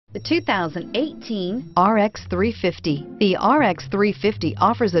The 2018 RX 350. The RX 350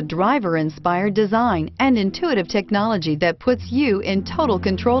 offers a driver-inspired design and intuitive technology that puts you in total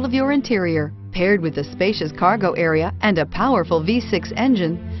control of your interior. Paired with a spacious cargo area and a powerful V6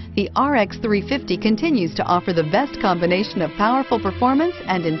 engine, the RX 350 continues to offer the best combination of powerful performance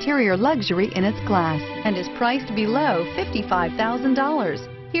and interior luxury in its class and is priced below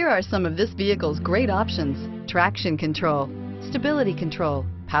 $55,000. Here are some of this vehicle's great options: traction control, stability control,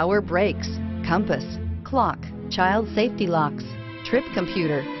 power brakes, compass, clock, child safety locks, trip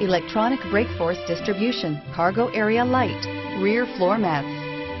computer, electronic brake force distribution, cargo area light, rear floor mats.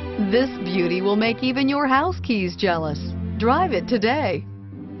 This beauty will make even your house keys jealous. Drive it today.